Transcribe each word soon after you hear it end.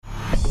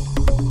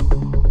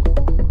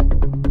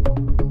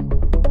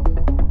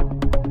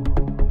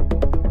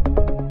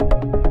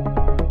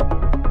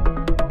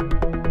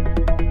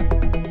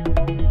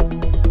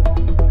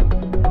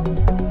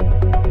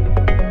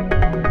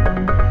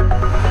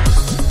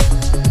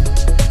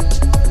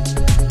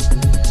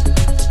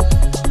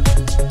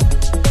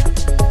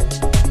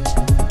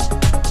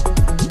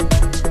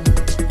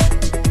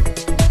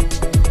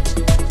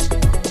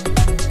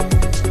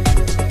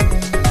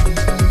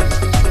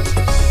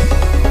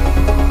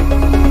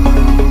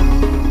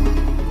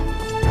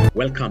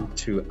Welcome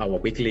to our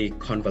weekly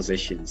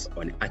conversations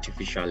on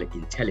artificial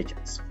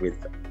intelligence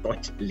with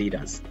thought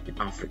leaders in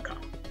Africa.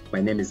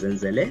 My name is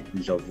Zenzele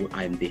Ndlovu.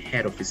 I am the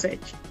head of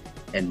research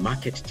and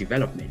market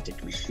development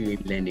at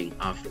Machine Learning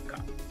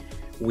Africa.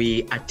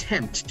 We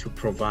attempt to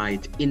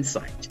provide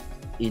insight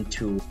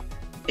into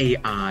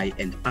AI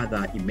and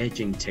other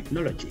emerging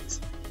technologies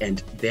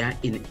and their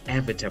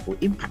inevitable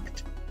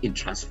impact in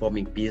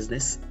transforming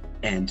business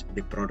and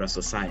the broader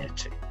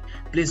society.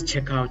 Please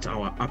check out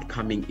our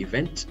upcoming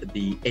event,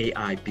 the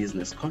AI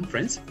Business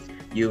Conference.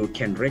 You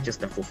can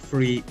register for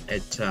free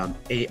at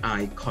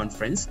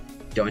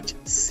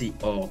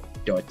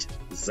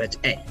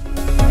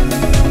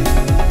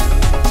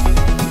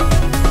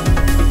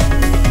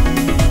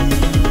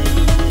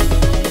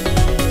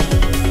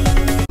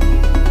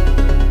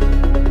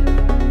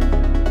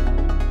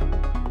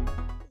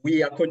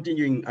We are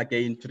continuing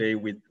again today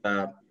with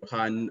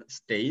Johan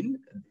Steyn,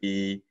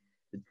 the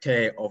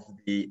chair of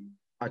the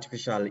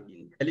Artificial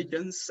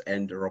Intelligence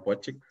and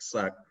Robotics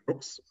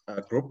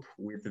group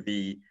with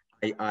the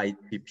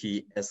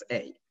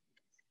IIPPSA.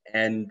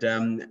 And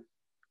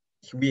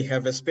we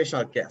have a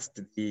special guest,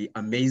 the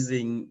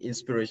amazing,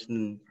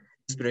 inspirational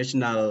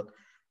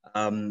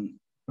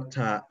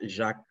Dr.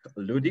 Jacques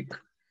Ludick.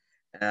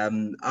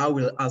 I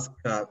will ask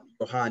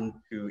Johan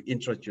to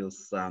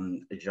introduce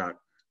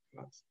Jacques.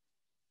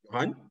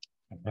 Johan?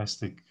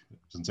 Fantastic.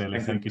 Zenzele,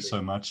 thank you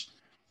so much.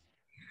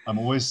 I'm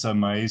always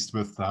amazed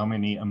with how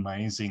many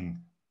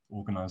amazing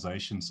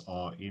organizations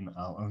are in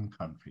our own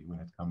country when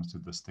it comes to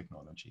this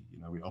technology. You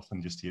know, we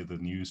often just hear the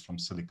news from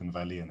Silicon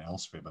Valley and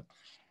elsewhere, but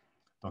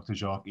Dr.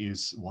 Jacques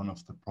is one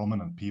of the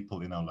prominent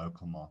people in our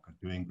local market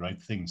doing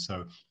great things.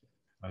 So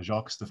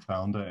Jacques is the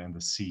founder and the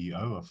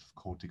CEO of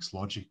Cortex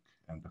Logic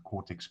and the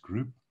Cortex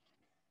Group.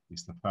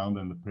 He's the founder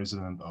and the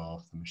president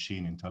of the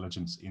Machine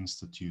Intelligence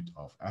Institute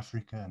of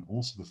Africa and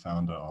also the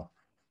founder of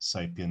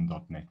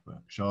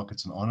Sapien.network. Jacques,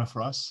 it's an honor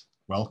for us.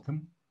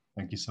 Welcome.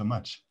 Thank you so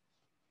much.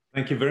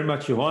 Thank you very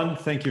much, Johan.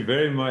 Thank you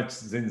very much,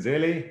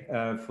 Zenzele,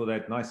 for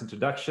that nice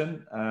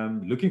introduction.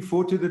 Looking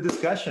forward to the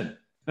discussion.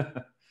 Thank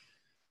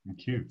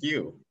you. Thank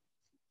you.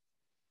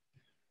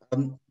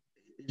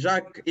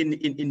 Jacques,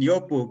 in your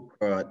book,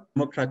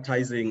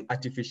 Democratizing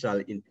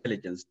Artificial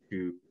Intelligence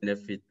to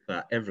Benefit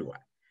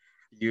Everyone,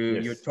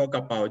 you talk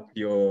about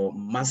your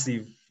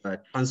massive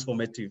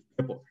transformative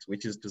purpose,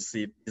 which is to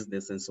see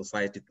business and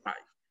society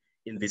thrive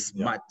in this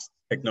smart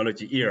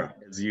technology era,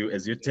 as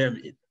you term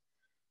it.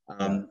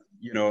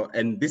 You know,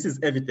 and this is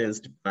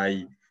evidenced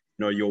by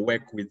your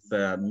work with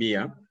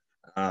MIA,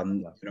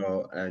 you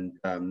know, and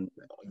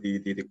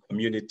the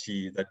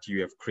community that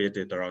you have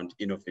created around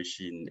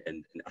innovation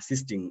and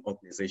assisting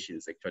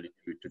organizations actually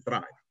to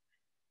thrive.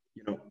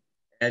 You know,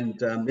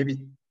 and maybe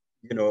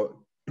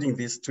putting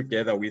this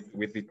together with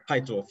the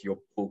title of your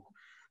book,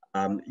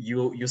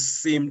 you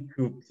seem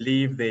to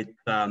believe that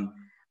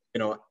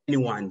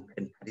anyone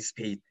can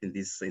participate in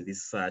this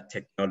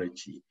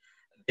technology.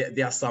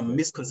 There are some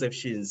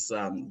misconceptions,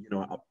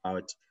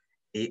 about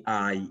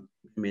AI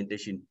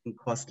implementation being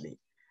costly,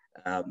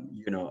 and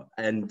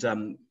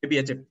maybe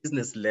at a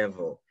business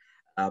level,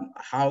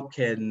 how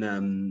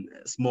can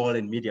small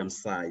and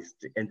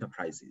medium-sized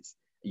enterprises,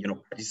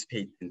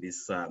 participate in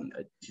this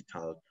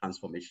digital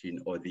transformation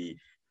or the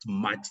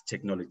smart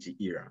technology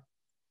era?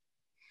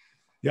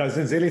 Yeah,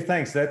 Zenzele,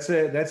 thanks. That's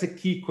a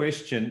key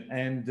question,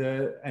 and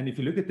if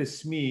you look at the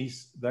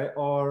SMEs, they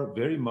are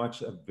very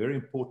much a very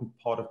important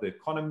part of the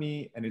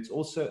economy, and it's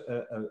also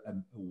a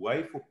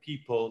way for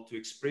people to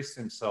express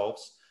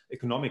themselves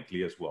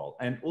economically as well,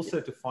 and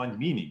also to find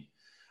meaning.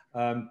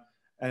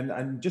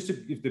 And just to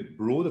give the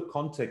broader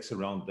context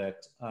around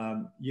that,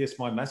 yes,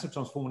 my massive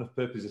transformative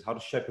purpose is how to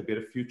shape a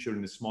better future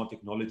in the smart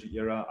technology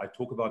era. I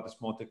talk about the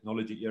smart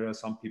technology era.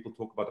 Some people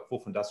talk about the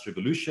fourth industrial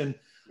revolution.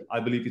 I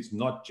believe it's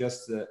not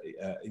just an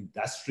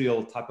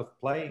industrial type of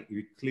play.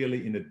 We're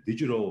clearly in a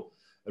digital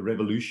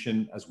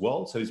revolution as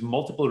well. So there's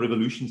multiple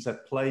revolutions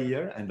that play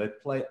here, and they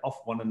play off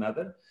one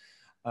another.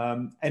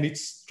 And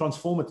it's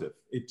transformative.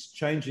 It's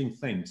changing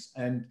things.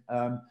 And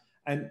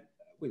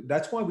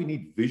that's why we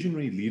need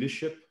visionary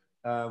leadership.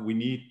 We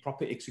need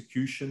proper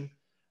execution.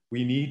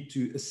 We need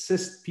to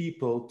assist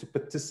people to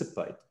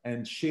participate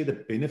and share the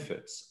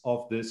benefits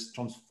of this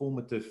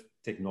transformative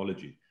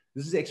technology.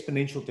 This is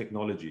exponential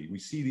technology. We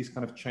see these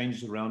kind of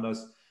changes around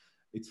us.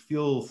 It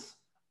feels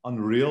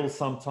unreal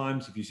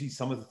sometimes. If you see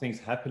some of the things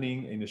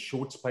happening in a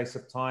short space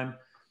of time,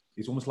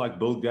 it's almost like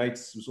Bill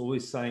Gates was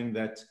always saying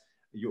that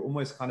you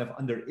almost kind of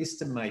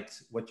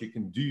underestimate what you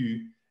can do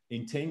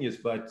in 10 years,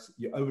 but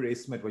you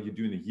overestimate what you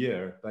do in a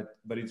year. But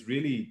it's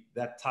really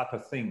that type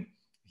of thing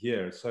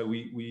here. So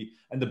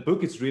and the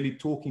book is really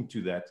talking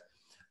to that.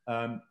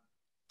 And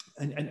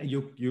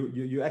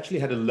you actually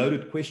had a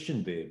loaded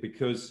question there,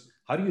 because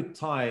how do you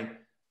tie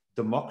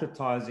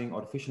democratizing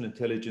artificial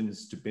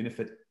intelligence to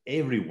benefit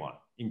everyone,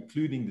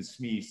 including the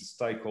SMEs, the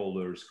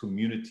stakeholders,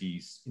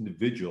 communities,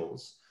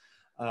 individuals,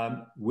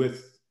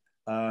 with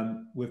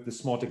the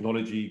smart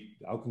technology?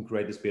 How can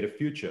create this better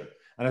future?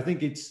 And I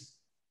think it's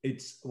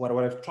it's what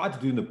I've tried to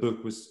do in the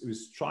book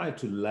was try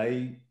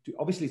to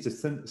obviously it's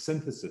a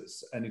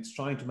synthesis, and it's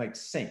trying to make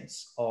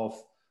sense of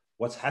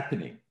what's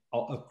happening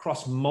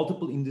across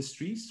multiple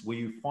industries where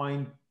you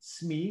find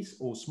SMEs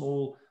or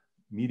small,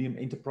 medium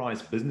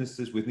enterprise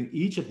businesses within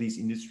each of these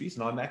industries.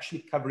 And I'm actually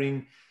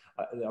covering,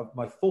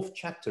 my fourth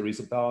chapter is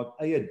about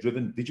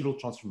AI-driven digital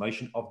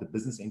transformation of the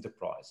business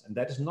enterprise. And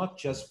that is not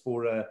just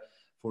for a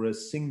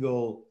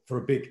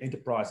big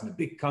enterprise and a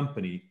big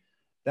company.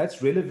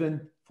 That's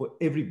relevant for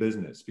every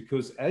business,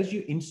 because as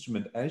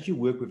you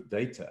work with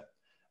data,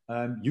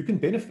 you can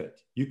benefit.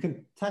 You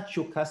can touch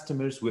your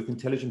customers with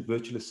intelligent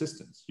virtual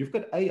assistants. You've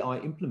got AI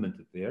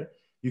implemented there.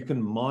 You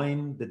can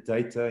mine the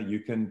data.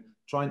 You can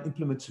try and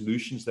implement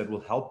solutions that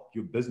will help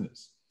your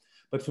business.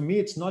 But for me,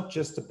 it's not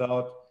just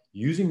about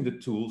using the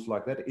tools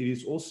like that. It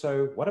is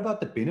also, what about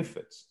the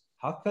benefits?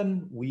 How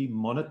can we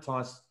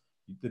monetize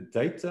the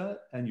data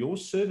and your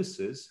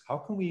services? How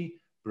can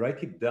we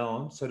break it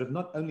down so that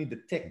not only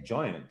the tech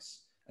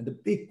giants and the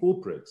big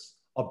corporates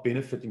are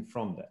benefiting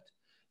from that?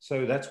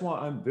 So that's why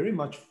I'm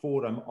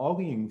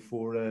arguing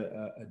for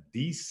a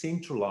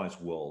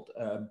decentralized world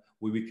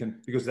where we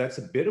can, because that's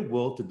a better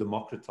world to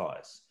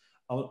democratize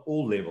on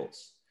all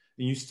levels.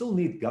 And you still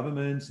need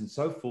governments and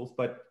so forth,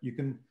 but you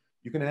can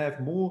have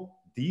more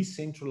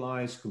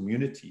decentralized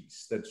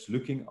communities that's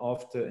looking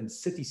after, in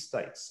city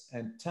states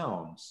and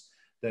towns,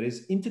 that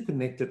is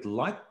interconnected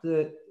like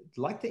the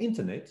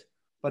internet,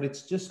 but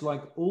it's just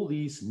like all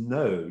these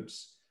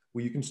nodes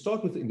where you can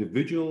start with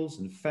individuals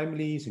and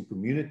families and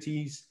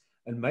communities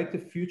and make the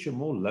future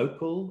more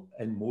local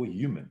and more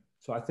human.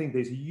 So I think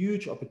there's a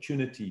huge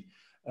opportunity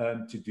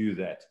to do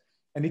that.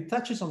 And it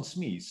touches on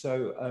SMEs.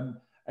 So,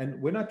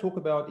 and when I talk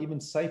about even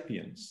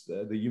Sapiens,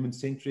 the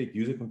human-centric,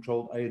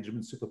 user-controlled,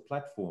 AI-driven super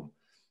platform,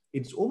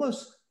 it's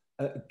almost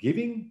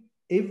giving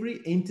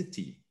every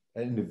entity,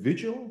 an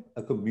individual,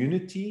 a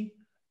community,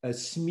 a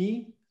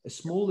SME, a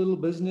small little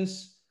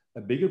business,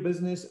 a bigger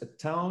business, a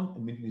town, a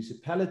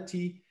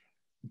municipality,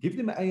 give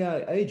them an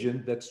AI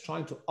agent that's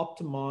trying to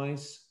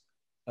optimize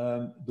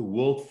the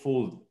world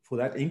for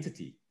that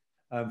entity,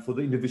 for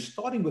the individual,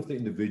 starting with the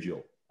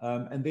individual,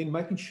 and then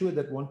making sure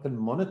that one can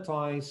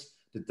monetize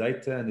the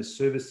data and the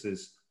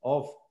services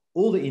of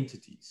all the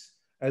entities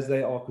as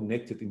they are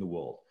connected in the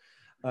world.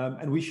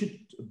 And we should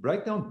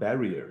break down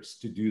barriers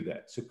to do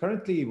that. So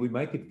currently we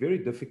make it very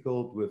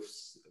difficult with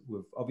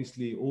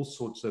obviously all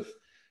sorts of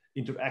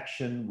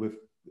interaction with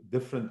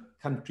different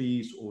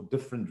countries or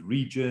different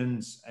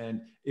regions,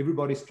 and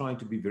everybody's trying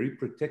to be very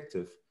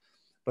protective.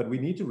 But we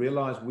need to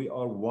realize we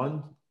are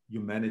one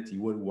humanity,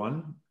 we're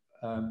one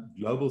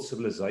global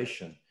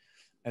civilization.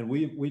 And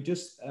we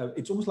just,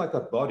 it's almost like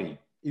a body.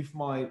 If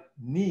my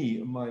knee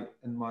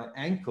and my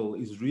ankle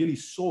is really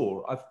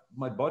sore,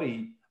 my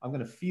body, I'm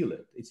going to feel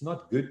it. It's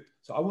not good.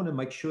 So I want to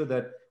make sure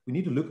that we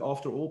need to look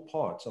after all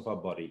parts of our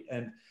body.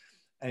 And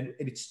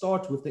it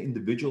starts with the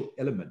individual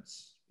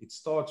elements. It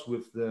starts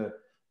with the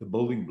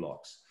building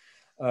blocks.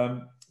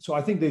 So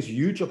I think there's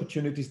huge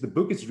opportunities. The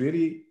book is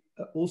really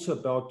also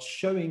about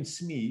showing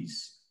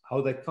SMEs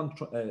how they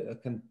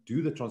can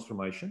do the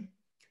transformation,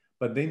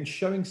 but then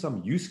showing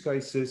some use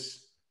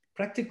cases,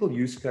 practical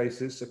use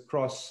cases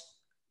across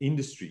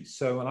industries.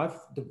 So, and I've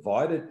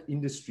divided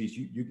industries.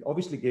 You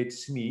obviously get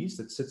SMEs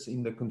that sits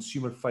in the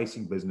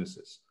consumer-facing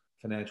businesses,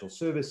 financial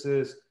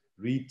services,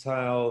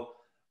 retail,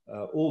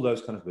 all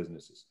those kind of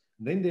businesses.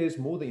 And then there's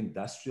more the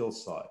industrial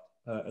side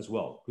as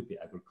well. It could be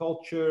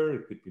agriculture,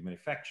 it could be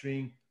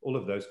manufacturing, all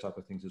of those type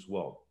of things as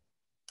well.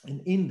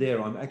 And in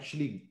there, I'm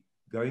actually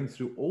going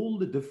through all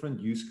the different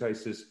use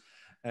cases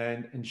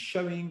and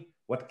showing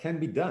what can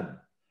be done.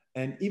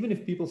 And even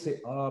if people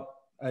say,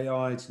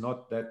 AI, it's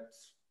not that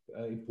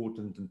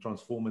important and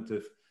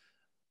transformative,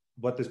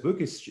 what this book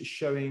is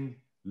showing,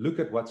 look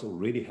at what's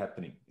already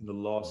happening in the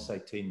last, say,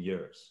 10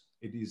 years.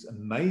 It is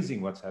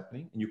amazing what's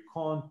happening, and you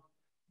can't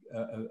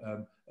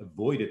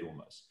avoid it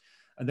almost.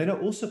 And then I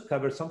also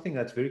cover something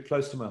that's very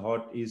close to my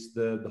heart is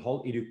the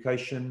whole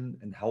education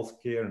and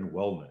healthcare and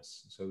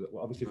wellness. So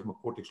obviously from a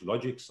Cortex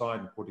Logic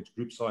side and Cortex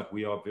Group side,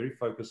 we are very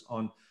focused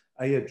on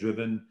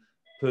AI-driven,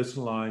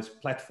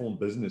 personalized platform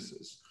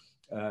businesses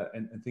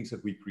and things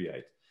that we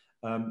create.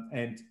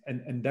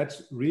 And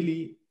that's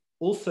really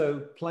also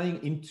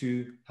playing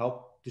into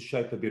help to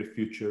shape a better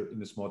future in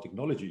the smart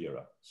technology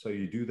era. So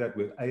you do that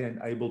with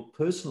AI-enabled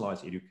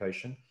personalized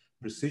education,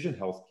 precision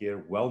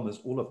healthcare, wellness,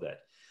 all of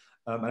that.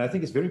 And I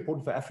think it's very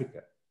important for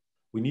Africa.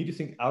 We need to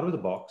think out of the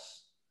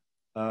box.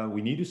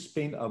 We need to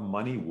spend our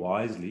money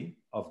wisely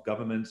of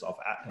governments of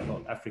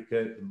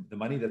Africa, the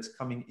money that's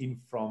coming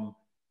in from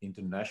an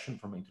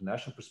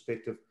international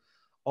perspective.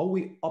 Are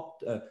we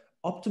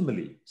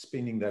optimally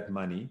spending that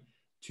money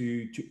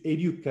to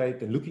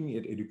educate and looking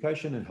at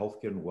education and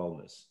healthcare and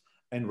wellness?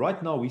 And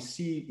right now we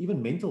see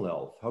even mental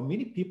health, how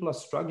many people are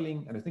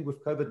struggling. And I think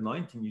with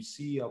COVID-19, you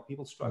see how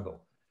people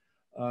struggle.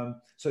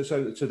 So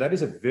that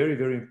is a very,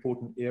 very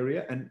important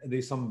area. And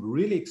there's some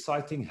really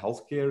exciting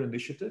healthcare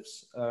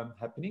initiatives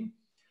happening.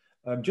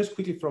 Just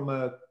quickly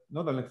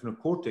not only from a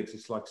Cortex,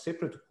 it's like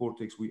separate to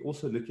Cortex, we're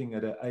also looking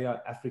at an AI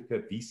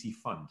Africa VC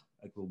fund.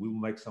 We will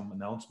make some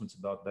announcements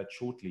about that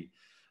shortly.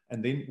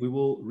 And then we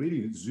will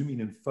really zoom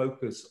in and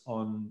focus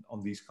on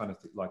these kind of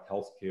things like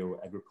healthcare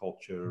or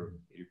agriculture,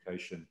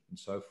 education, and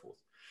so forth.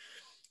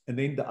 And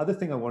then the other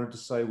thing I wanted to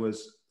say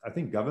was, I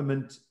think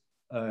government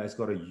has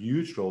got a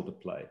huge role to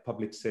play,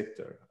 public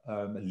sector,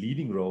 a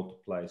leading role to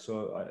play.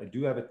 So I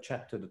do have a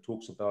chapter that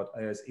talks about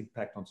AI's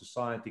impact on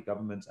society,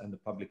 governments, and the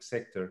public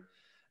sector.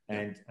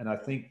 And I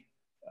think,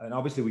 and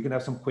obviously we can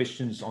have some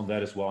questions on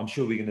that as well. I'm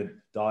sure we're going to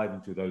dive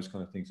into those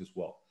kind of things as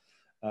well.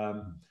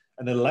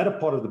 And the latter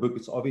part of the book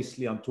is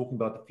obviously I'm talking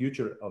about the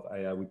future of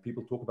AI, where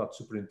people talk about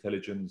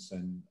superintelligence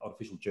and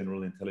artificial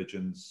general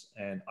intelligence.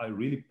 And I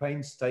really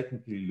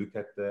painstakingly look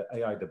at the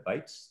AI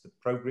debates, the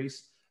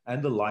progress,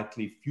 and the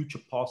likely future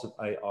paths of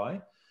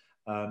AI.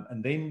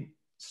 And then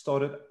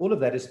started, all of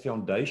that is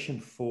foundation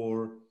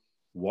for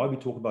why we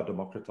talk about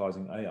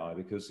democratizing AI,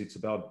 because it's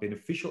about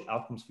beneficial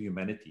outcomes for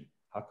humanity.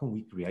 How can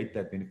we create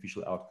that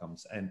beneficial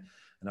outcomes? And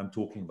I'm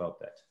talking about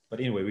that. But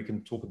anyway, we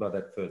can talk about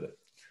that further.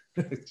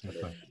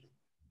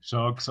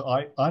 Jacques, so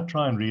I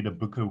try and read a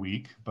book a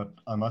week, but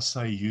I must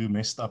say you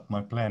messed up my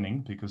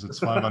planning because it's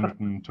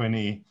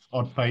 520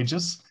 odd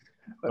pages.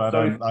 But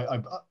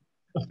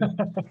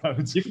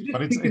it's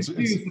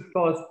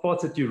the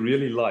parts that you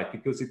really like,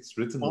 because it's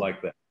written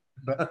like that.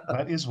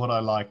 That is what I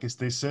like, is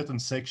there's certain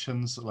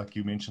sections, like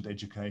you mentioned,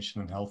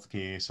 education and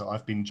healthcare. So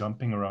I've been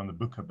jumping around the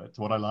book a bit.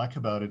 What I like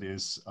about it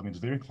is, I mean, it's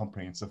very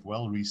comprehensive,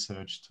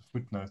 well-researched,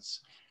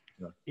 footnotes.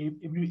 Yeah.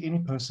 Any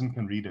person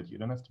can read it. You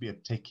don't have to be a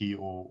techie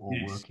or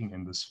working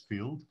in this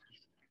field.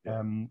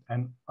 Yeah.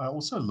 And I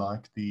also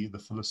like the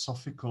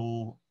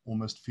philosophical,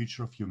 almost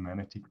future of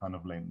humanity kind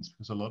of lens,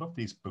 because a lot of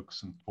these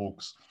books and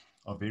talks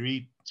are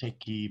very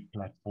techie,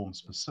 platform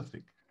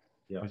specific.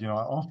 Yeah. But, you know,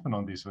 I often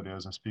on these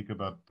videos, I speak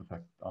about the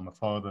fact I'm a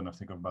father and I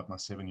think about my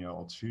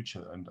 7-year-old's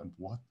future and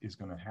what is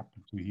going to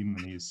happen to him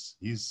and his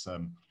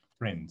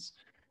friends.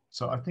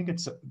 So I think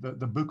it's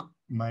the book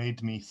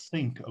made me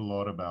think a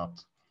lot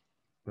about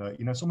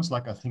you know, it's almost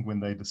like I think when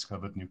they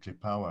discovered nuclear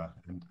power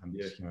and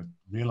yes, you know,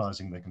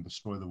 realizing they can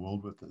destroy the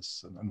world with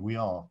this, and we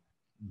are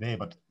there,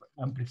 but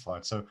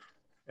amplified. So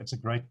it's a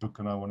great book,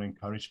 and I want to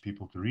encourage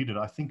people to read it.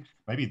 I think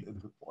maybe,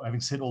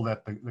 having said all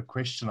that, the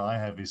question I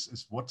have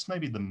is what's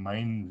maybe the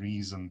main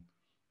reason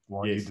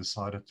why you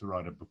decided to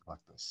write a book like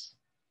this?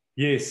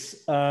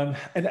 Yes, and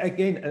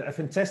again, a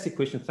fantastic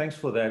question. Thanks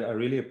for that. I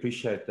really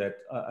appreciate that.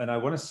 And I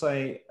want to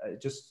say,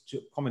 just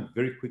to comment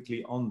very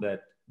quickly on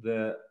that,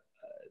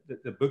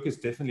 the book is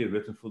definitely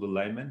written for the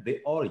layman. There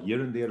are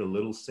here and there a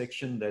little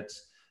section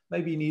that's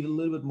maybe need a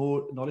little bit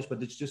more knowledge,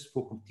 but it's just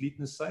for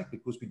completeness sake,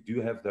 because we do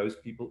have those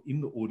people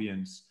in the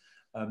audience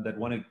that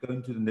want to go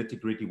into the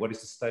nitty-gritty. What is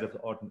the state of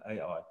the art in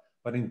AI?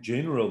 But in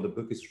general, the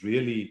book is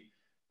really,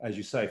 as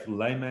you say, for the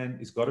layman,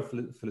 it's got a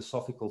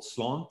philosophical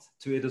slant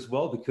to it as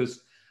well,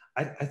 because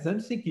I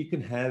don't think you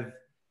can have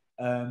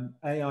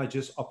AI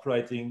just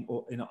operating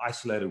in an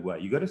isolated way.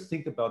 You got to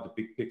think about the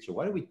big picture.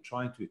 What are we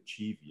trying to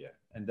achieve here?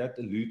 And that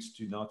alludes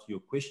to now to your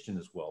question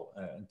as well,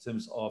 in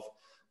terms of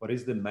what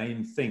is the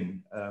main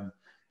thing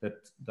that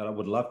I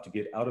would love to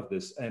get out of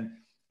this. And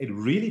it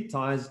really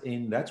ties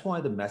in. That's why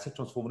the massive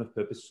transformative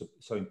purpose is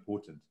so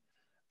important.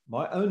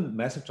 My own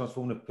massive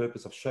transformative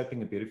purpose of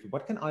shaping a better future.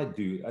 What can I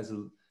do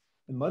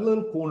in my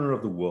little corner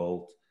of the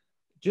world,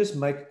 just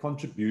make a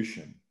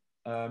contribution?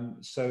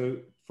 So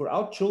for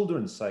our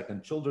children's sake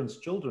and children's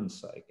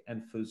sake,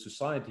 and for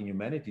society and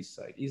humanity's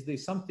sake, is there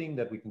something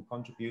that we can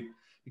contribute?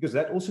 Because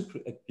that also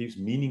gives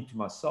meaning to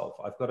myself.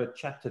 I've got a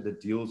chapter that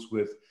deals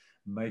with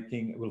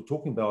we're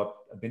talking about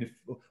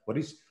what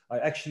does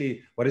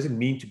it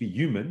mean to be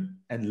human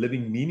and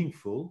living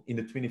meaningful in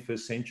the 21st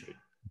century?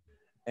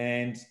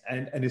 And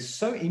it's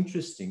so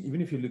interesting,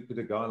 even if you look at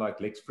a guy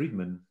like Lex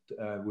Fridman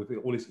with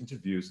all his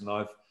interviews, and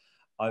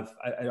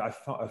I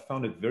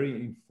found it very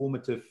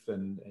informative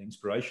and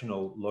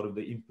inspirational, a lot of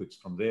the inputs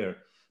from there.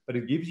 But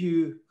it gives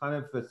you kind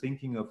of a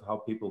thinking of how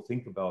people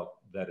think about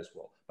that as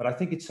well. But I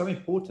think it's so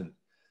important.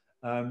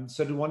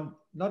 So to one,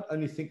 not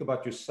only think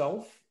about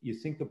yourself, you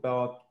think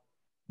about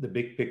the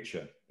big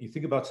picture. You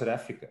think about South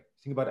Africa,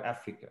 think about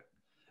Africa,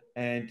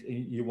 and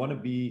you want to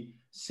be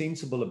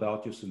sensible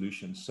about your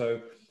solutions.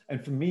 So,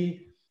 and for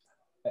me,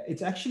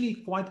 it's actually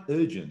quite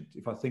urgent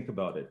if I think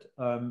about it.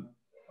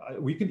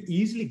 We can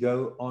easily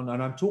go on,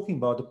 and I'm talking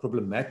about the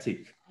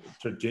problematic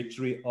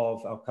trajectory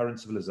of our current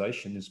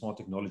civilization in smart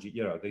technology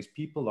era. There's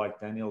people like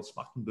Daniel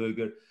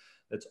Smachtenberger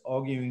that's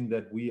arguing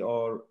that we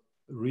are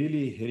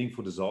really heading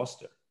for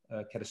disaster,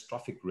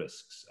 catastrophic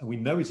risks. And we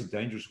know it's a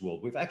dangerous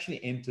world. We've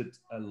actually entered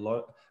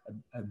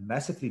a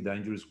massively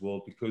dangerous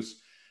world, because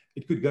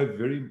it could go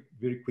very,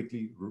 very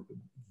quickly,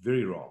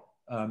 very wrong.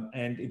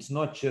 And it's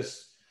not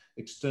just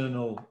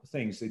external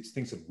things, it's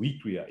things that we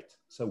create.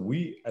 So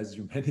we as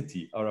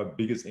humanity are our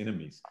biggest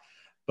enemies.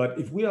 But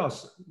if we are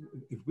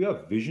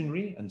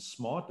visionary and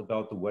smart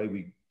about the way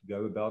we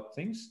go about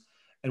things,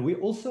 and we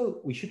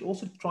should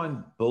also try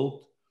and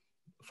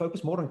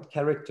focus more on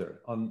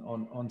character,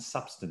 on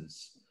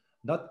substance,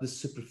 not the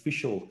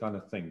superficial kind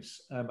of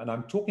things. And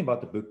I'm talking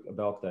about the book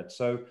about that.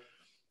 So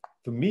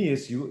for me,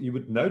 as you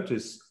would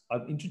notice,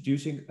 I'm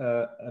introducing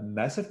a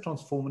massive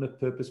transformative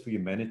purpose for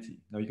humanity.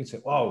 Now you can say,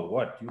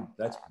 oh,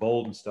 that's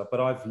bold and stuff. But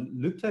I've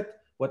looked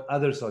at what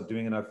others are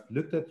doing, and I've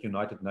looked at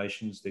United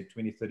Nations, their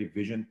 2030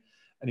 vision.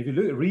 And if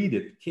you read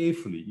it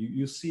carefully,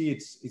 you see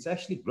it's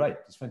actually great.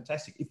 It's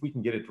fantastic if we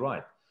can get it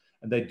right.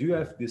 And they do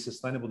have the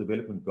Sustainable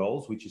Development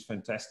Goals, which is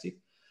fantastic.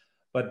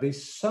 But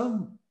there's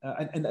some,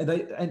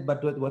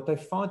 but what they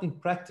find in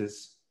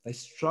practice, they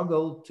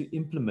struggle to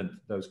implement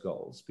those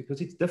goals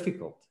because it's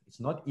difficult. It's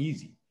not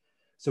easy.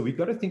 So we've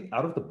got to think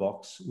out of the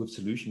box with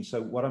solutions.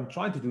 So what I'm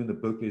trying to do in the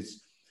book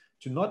is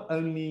to not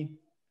only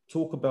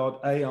talk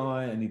about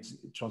AI and its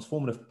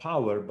transformative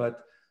power,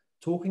 but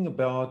talking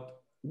about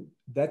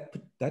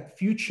that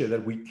future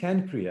that we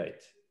can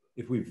create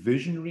if we're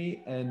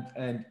visionary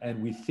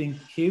and we think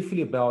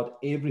carefully about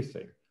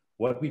everything,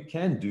 what we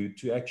can do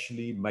to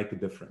actually make a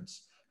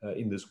difference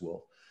in this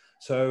world.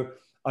 So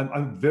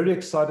I'm very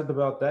excited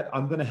about that.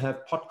 I'm going to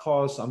have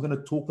podcasts. I'm going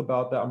to talk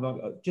about that. I'm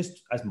not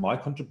just as my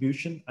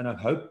contribution, and I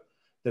hope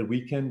that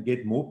we can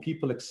get more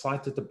people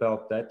excited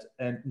about that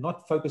and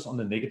not focus on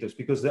the negatives,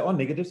 because there are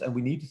negatives, and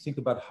we need to think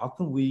about how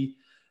can we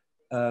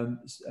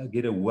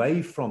get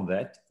away from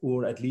that,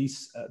 or at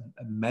least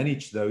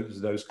manage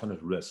those kind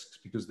of risks,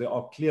 because there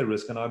are clear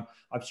risks. And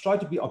I've tried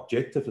to be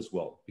objective as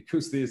well,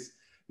 because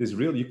there's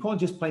real, you can't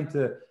just paint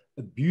a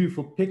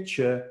beautiful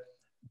picture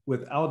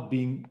without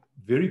being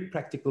very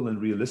practical and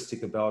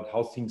realistic about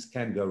how things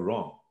can go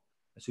wrong.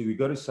 So we've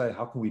got to say,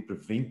 how can we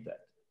prevent that?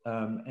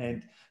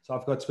 And so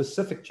I've got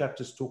specific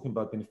chapters talking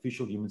about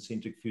beneficial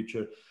human-centric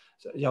future.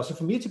 So, yeah, so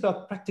for me, it's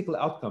about practical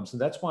outcomes.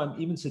 And that's why I'm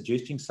even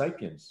suggesting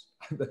Sapiens.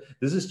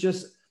 This is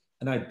just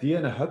an idea,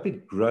 and I hope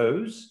it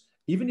grows,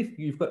 even if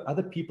you've got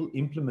other people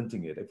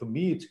implementing it. And for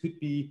me, it could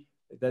be,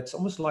 that's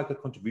almost like a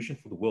contribution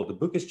for the world. The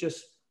book is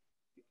just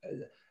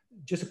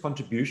a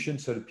contribution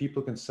so that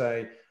people can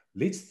say,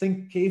 let's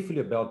think carefully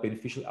about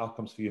beneficial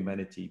outcomes for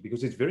humanity,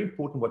 because it's very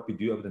important what we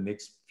do over the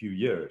next few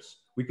years.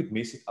 We could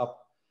mess it up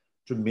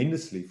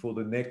tremendously for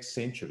the next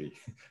century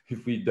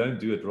if we don't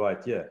do it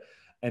right. Yeah.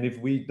 And if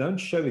we don't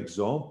show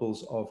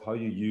examples of how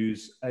you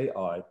use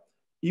AI,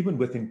 even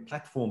within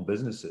platform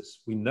businesses,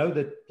 we know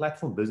that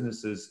platform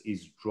businesses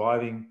is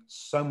driving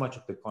so much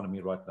of the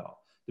economy right now.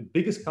 The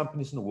biggest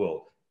companies in the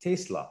world,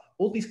 Tesla,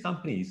 all these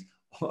companies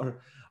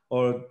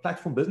are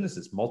platform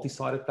businesses,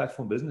 multi-sided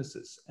platform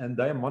businesses, and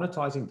they are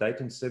monetizing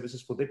data and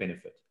services for their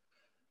benefit.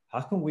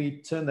 How can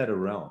we turn that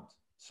around?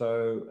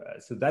 So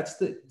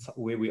that's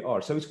where we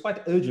are. So it's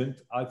quite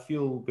urgent. I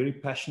feel very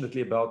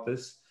passionately about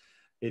this.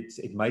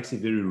 It makes it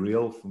very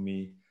real for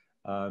me.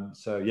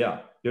 So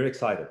yeah, very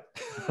excited.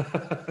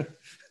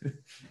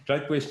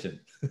 Great question.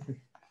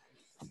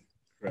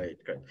 Great.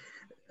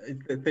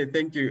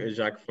 Thank you,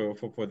 Jacques,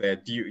 for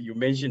that. You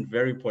mentioned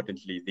very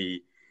importantly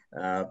the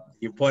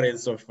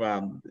importance of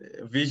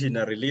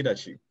visionary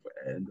leadership,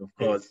 and of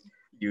course,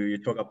 you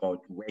talk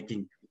about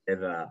working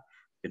together,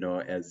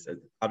 as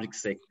the public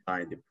sector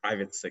and the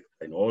private sector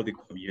and all the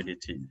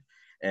community.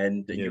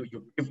 And you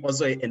give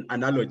also an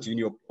analogy in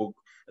your book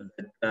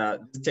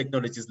that this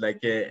technology is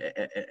like a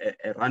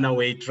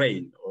runaway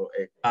train, or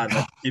a car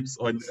that keeps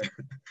on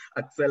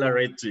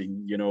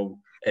accelerating,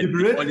 and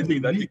the only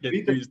thing that you can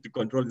do is to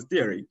control the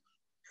steering.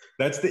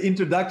 That's the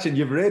introduction.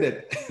 You've read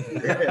it.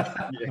 yes,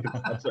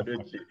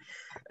 absolutely.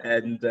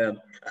 And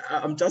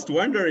I'm just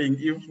wondering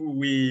if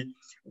we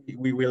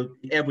will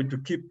be able to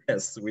keep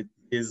pace with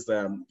this,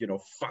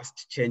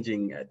 fast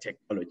changing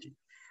technology.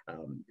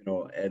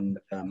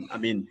 I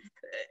mean,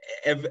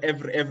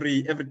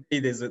 every day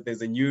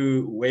there's a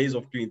new ways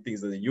of doing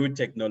things. There's a new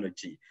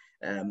technology.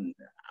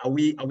 Are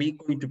we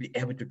going to be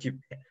able to keep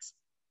pace?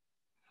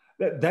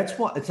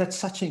 That's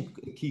such a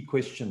key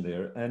question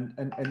there, and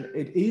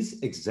it is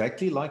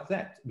exactly like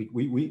that.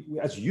 We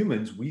as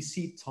humans, we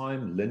see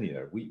time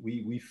linear.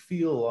 We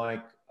feel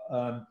like,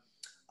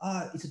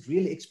 is it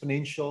really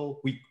exponential?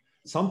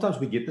 Sometimes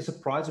we get the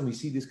surprise and we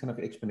see these kind of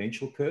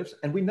exponential curves,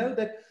 and we know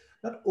that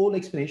not all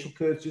exponential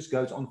curves just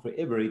goes on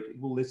forever.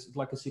 It's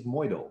like a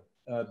sigmoidal,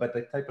 but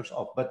they tapers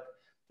off. But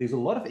there's a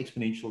lot of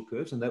exponential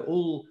curves, and they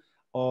all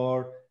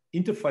are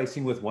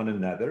interfacing with one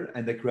another,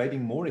 and they're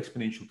creating more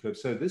exponential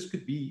curves. So this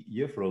could be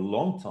here for a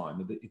long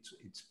time. And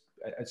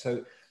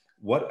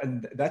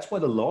that's why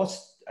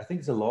I think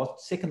it's the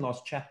second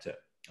last chapter.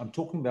 I'm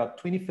talking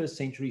about 21st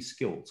century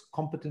skills,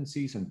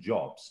 competencies, and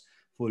jobs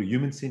for a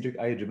human-centric,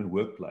 AI-driven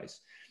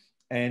workplace.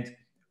 And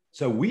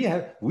so we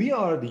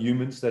are the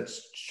humans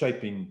that's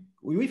shaping.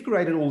 We've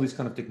created all this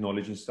kind of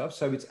technology and stuff.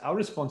 So it's our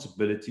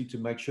responsibility to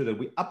make sure that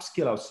we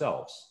upskill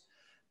ourselves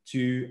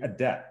to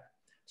adapt.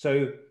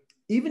 So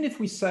even if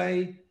we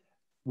say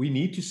we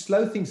need to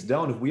slow things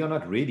down if we are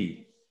not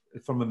ready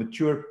from a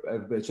mature,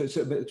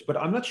 but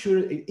I'm not sure,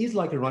 it is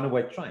like a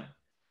runaway train.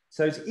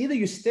 So it's either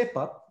you step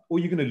up or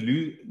you're going to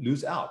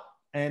lose out.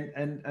 And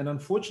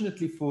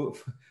unfortunately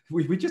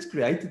we just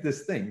created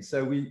this thing.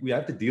 So we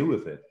have to deal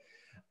with it.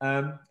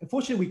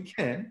 Unfortunately we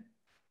can,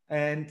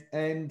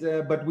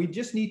 but we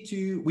just need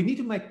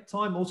to make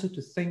time also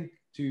to think,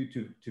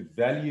 to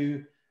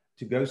value,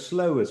 to go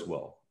slow as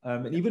well.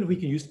 And even if we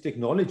can use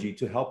technology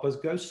to help us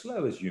go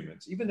slow as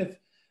humans, even if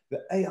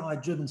the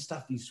AI-driven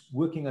stuff is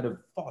working at a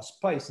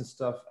fast pace and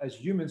stuff, as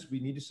humans, we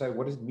need to say,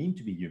 what does it mean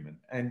to be human?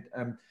 And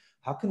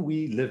how can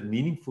we live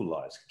meaningful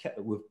lives,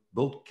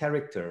 build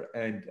character,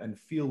 and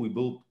feel we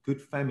build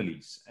good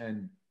families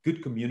and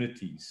good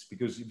communities?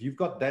 Because if you've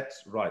got that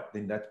right,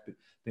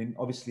 then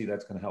obviously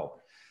that's going to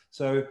help.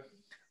 So,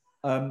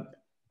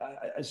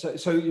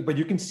 but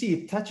you can see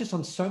it touches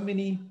on so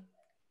many,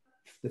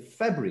 the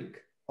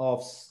fabric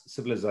of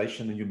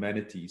civilization and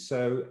humanity.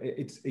 So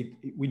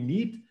we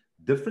need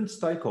different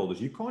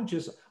stakeholders.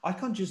 I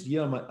can't just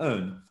here on my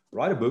own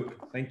write a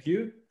book, thank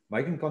you,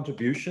 make a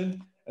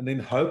contribution, and then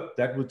hope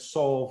that would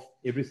solve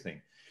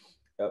everything.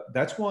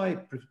 That's why,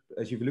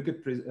 as you look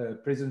at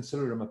President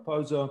Cyril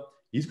Ramaphosa,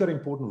 he's got an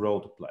important role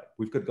to play.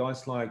 We've got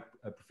guys like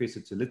Professor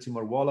Tshilidzi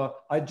Marwala.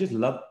 I just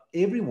love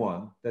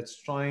everyone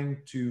that's trying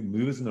to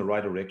move us in the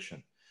right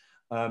direction.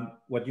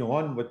 What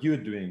Johan, what you're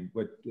doing,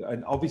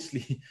 and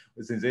obviously,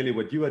 Zenzele,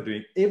 what you are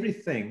doing,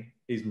 everything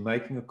is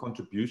making a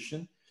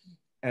contribution.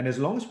 And as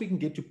long as we can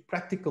get to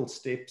practical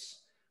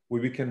steps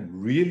where we can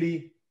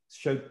really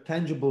show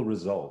tangible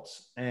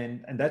results,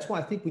 and that's why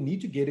I think we need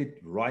to get it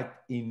right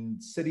in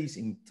cities,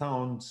 in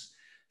towns,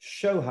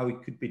 show how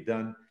it could be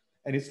done.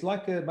 And it's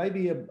like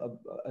maybe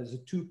as a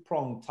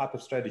two-pronged type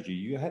of strategy.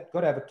 You have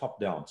got to have a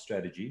top-down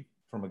strategy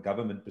from a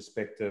government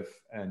perspective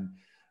and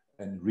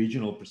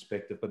regional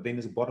perspective, but then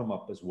there's a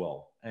bottom-up as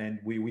well. And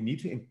we need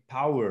to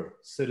empower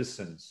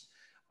citizens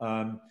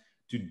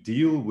to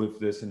deal with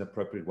this in an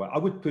appropriate way. I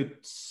would put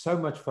so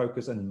much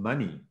focus and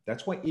money.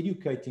 That's why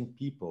educating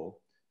people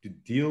to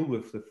deal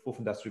with the fourth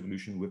industrial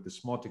revolution, with the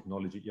smart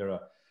technology era,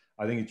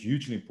 I think it's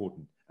hugely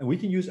important. And we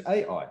can use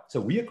AI.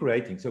 So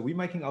we're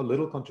making our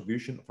little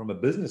contribution from a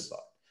business side,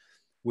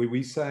 where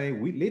we say,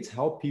 let's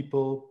help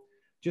people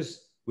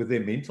just with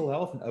their mental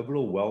health and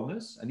overall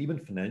wellness, and even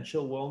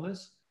financial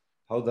wellness,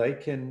 how they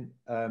can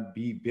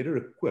be better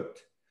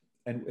equipped.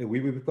 And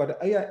we've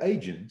got AI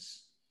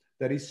agents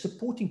that is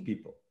supporting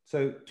people.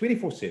 So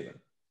 24/7.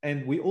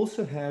 And we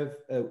also have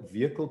a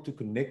vehicle to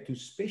connect to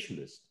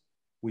specialists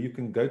where you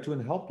can go to a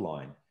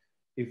helpline.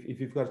 If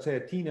you've got, say,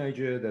 a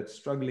teenager that's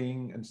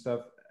struggling and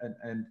stuff,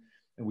 and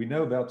we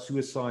know about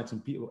suicides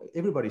and people,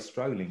 everybody's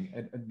struggling.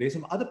 And there's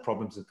some other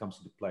problems that comes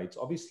into play. It's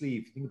obviously,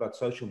 if you think about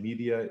social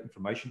media,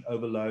 information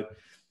overload,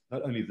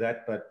 not only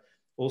that, but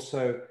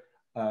also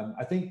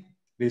I think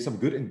there's some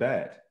good and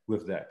bad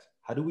with that.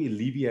 How do we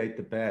alleviate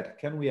the bad?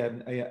 Can we have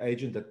an AI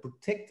agent that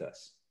protect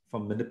us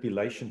from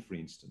manipulation, for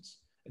instance?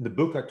 In the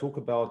book, I talk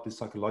about the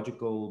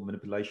psychological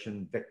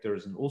manipulation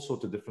vectors and all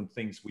sorts of different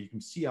things where you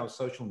can see how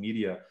social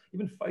media,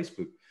 even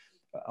Facebook,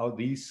 how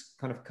these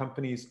kind of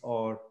companies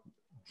are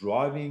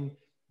driving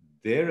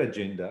their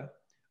agenda,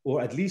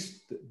 or at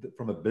least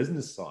from a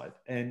business side,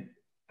 and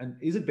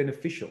is it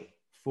beneficial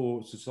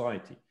for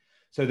society?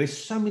 So there's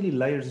so many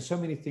layers and so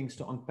many things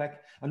to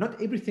unpack, and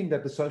not everything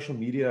that the social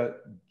media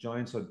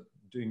giants are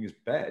doing is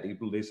bad.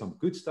 There's some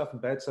good stuff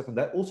and bad stuff, and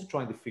they're also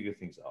trying to figure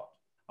things out.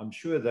 I'm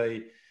sure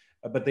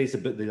but there's a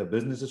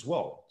business as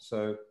well.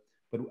 So,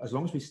 but as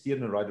long as we steer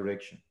in the right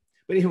direction.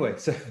 But anyway,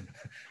 so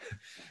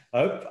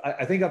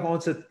I think I've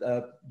answered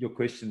your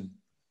question.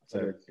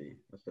 Absolutely.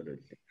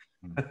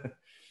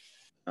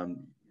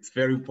 It's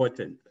very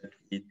important that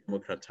we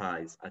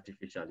democratize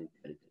artificial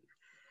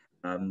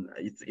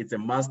intelligence. It's a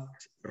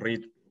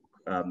must-read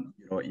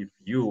book. If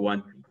you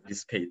want to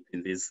participate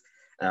in this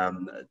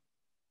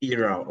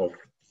era of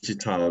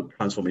digital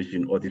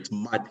transformation, or the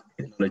smart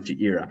technology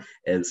era,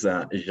 as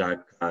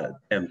Jacques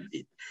termed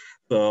it.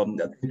 So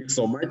thank you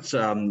so much.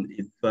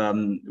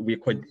 We're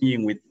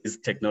continuing with these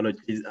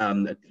technologies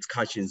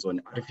discussions on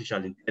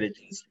artificial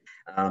intelligence.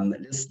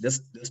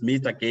 Let's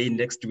meet again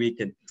next week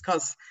and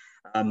discuss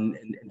and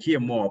hear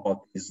more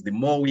about this. The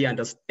more we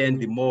understand,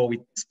 the more we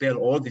dispel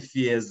all the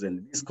fears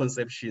and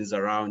misconceptions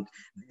around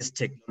these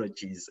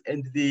technologies,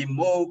 and the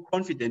more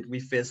confident we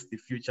face the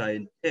future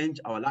and change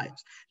our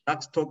lives.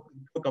 Jacques talks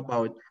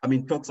about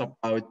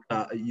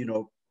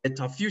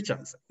better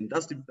futures, and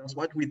that's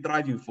what we're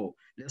striving for.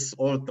 Let's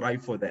all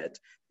strive for that.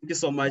 Thank you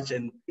so much,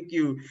 and thank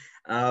you,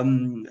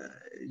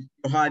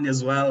 Johan,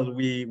 as well.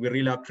 We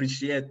really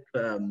appreciate.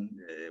 We're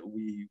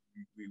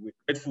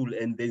grateful,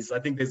 and I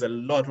think there's a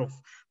lot of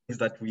things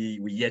that we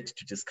yet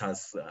to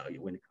discuss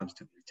when it comes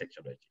to the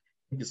technology.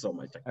 Thank you so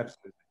much.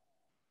 Absolutely.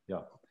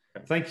 Yeah.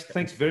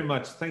 Thanks very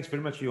much. Thanks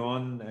very much,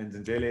 Johan and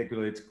Zenzele.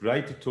 It's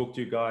great to talk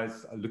to you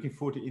guys. I'm looking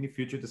forward to any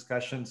future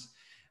discussions.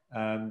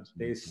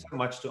 There's so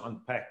much to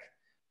unpack.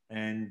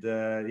 And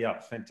yeah,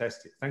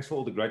 fantastic. Thanks for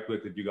all the great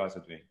work that you guys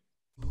are doing.